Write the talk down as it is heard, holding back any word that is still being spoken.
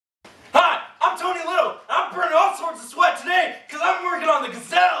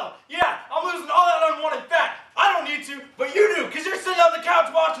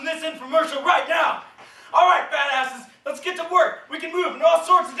work. We can move in all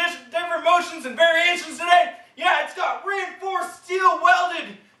sorts of different motions and variations today. Yeah, it's got reinforced steel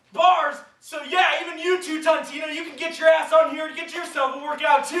welded bars. So yeah, even you two Tuntino, you can get your ass on here and get yourself a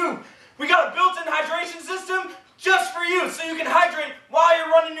workout too. We got a built-in hydration system just for you, so you can hydrate while you're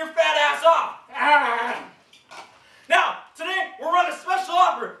running your fat ass off. Now, today we're running a special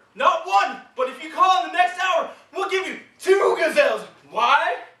offer. Not one, but if you call in the next hour,